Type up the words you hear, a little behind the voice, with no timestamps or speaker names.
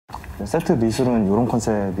세트 미술은 이런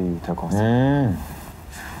컨셉이 될 것 같습니다.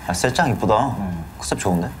 야, 세트장 이쁘다. 컨셉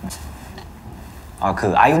좋은데? 아,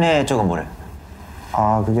 그 아윤회 쪽은 뭐래?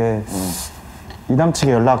 아, 그게 이담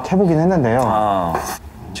측에 연락해보긴 했는데요.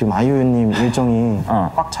 지금 아이유님 일정이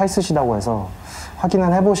꽉 차 있으시다고 해서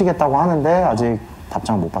확인은 해보시겠다고 하는데 아직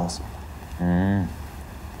답장을 못 받았습니다.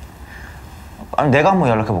 아니, 내가 한번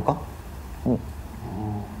연락해볼까?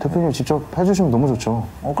 대표님 직접 해주시면 너무 좋죠.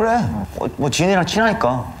 그래. 뭐 지인이랑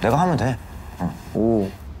친하니까 내가 하면 돼. 오,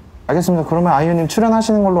 알겠습니다. 그러면 아이유님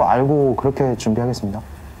출연하시는 걸로 알고 그렇게 준비하겠습니다.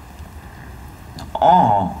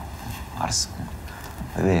 알았어.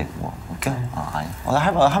 왜? 뭐 웃겨? 아니. 나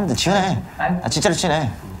하면 돼. 친해. 아, 진짜로 친해.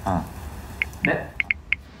 네?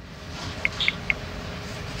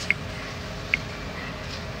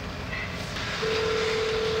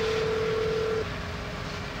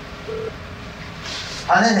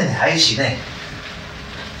 네네네. 아유씨, 네.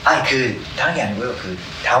 아니, 다른 게 아니고요.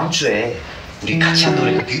 다음 주에 우리 같이 한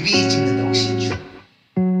노래 뮤비 찍는데 혹시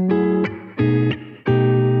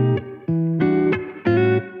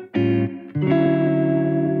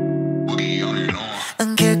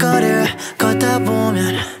길거리를 걷다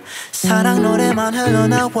보면 사랑 노래만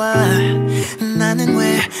흘러나와. 나는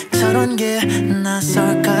왜 저런 게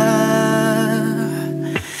낯설까.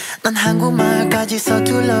 난 한국말까지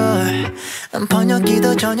서툴러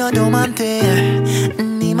번역기도 전혀 도움 안 돼.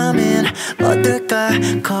 네 맘엔 어떨까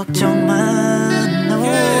걱정만.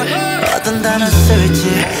 어떤 단어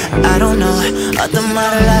쓸지 I don't know. 어떤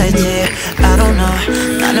말을 할지 I don't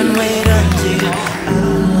know. 나는 왜 이런지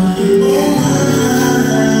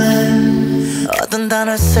어떤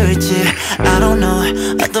단어 쓸지 I don't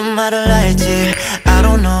know. 어떤 말을 할지 I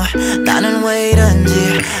don't know. 나는 왜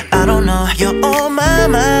이런지 I don't know. You're on my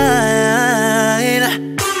mind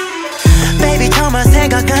Baby 정말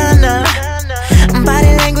생각 안 나.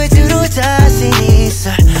 Body language로 자신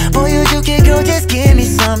있어. 보여줄게 girl just give me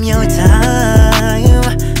some your time.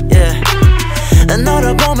 Yeah.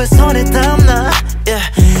 너를 보면 손에 땀나.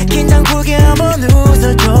 Yeah. 긴장 풀게 한번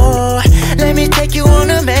웃어줘. Let me take you on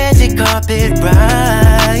a magic carpet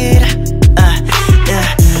ride.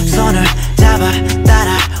 Yeah. 손을 잡아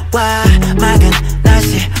따라와. 맑은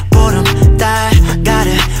날씨 보름 달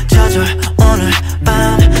가르쳐줘. 오늘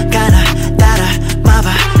밤 가나다라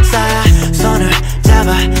마바사. 손을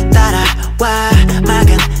잡아 따라와.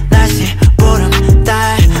 맑은 날씨 보름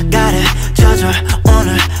달 가르쳐줘.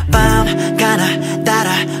 오늘 밤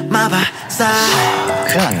가나다라 마바사.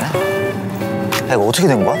 큰일 났네. 야, 이거 어떻게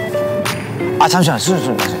된 거야? 아, 잠시만.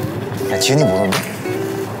 수준 야, 지은이 못 온대?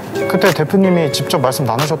 그때 대표님이 직접 말씀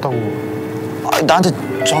나누셨다고. 나한테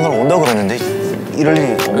전화로 온다고 그랬는데 이럴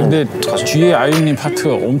일이 없는데. 근데 어떡하지? 뒤에 아이유님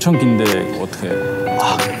파트가 엄청 긴데 어떻게 해?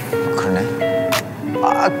 그러네.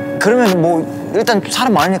 그러면 뭐 일단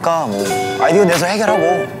사람 많으니까 뭐 아이디어 내서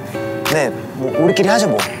해결하고, 네, 뭐 우리끼리 하죠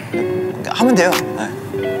뭐. 하면 돼요.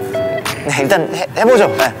 네, 일단 해보죠.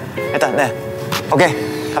 네, 일단 네.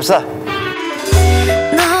 오케이, 갑시다.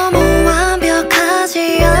 너무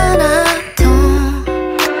완벽하지 않아도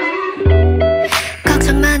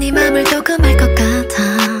걱정 많이 맘을 조금 할 것 같아.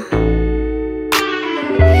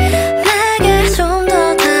 내게 좀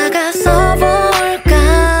더 다가서 볼까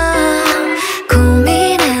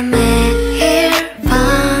고민해 매일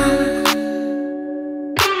밤.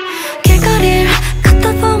 길거리를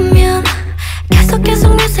걷다 보면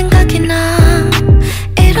계속 네 생각이 나.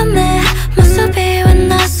 이런 내 모습이 왜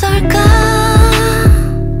낯설까.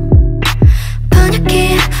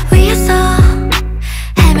 번역기 위에서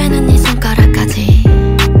헤매는 네 손가락까지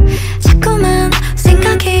자꾸만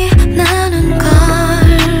생각이 나는 걸.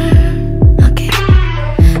 Okay.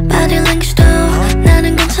 Body language도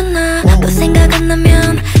나는 괜찮아. 또 생각 안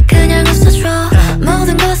나면 그냥 웃어줘.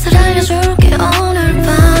 모든 것을 알려줄게 오늘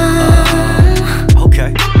밤.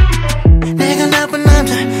 오케이. 내가 나쁜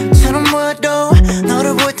남자처럼 보여도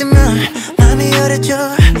너를 볼 때면 맘이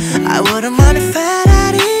열어져. I wouldn't mind if I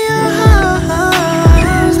had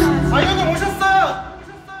yours. 아이유님 오셨어요!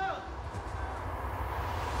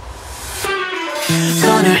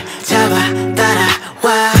 손을 잡아 따라와.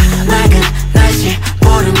 맑은 날씨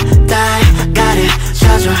보름 달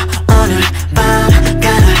가르쳐줘. 오늘 밤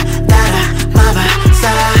가나다라 마바사.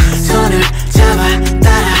 손을 잡아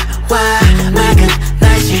따라와. 맑은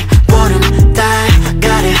날씨 보름 달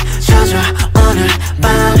가르쳐줘. 오늘 밤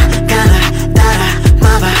가나다라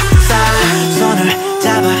마바사. 손을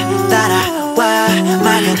잡아 따라와.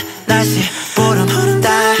 맑은 날씨 보름 달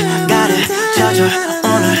가르쳐줘.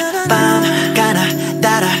 오늘 밤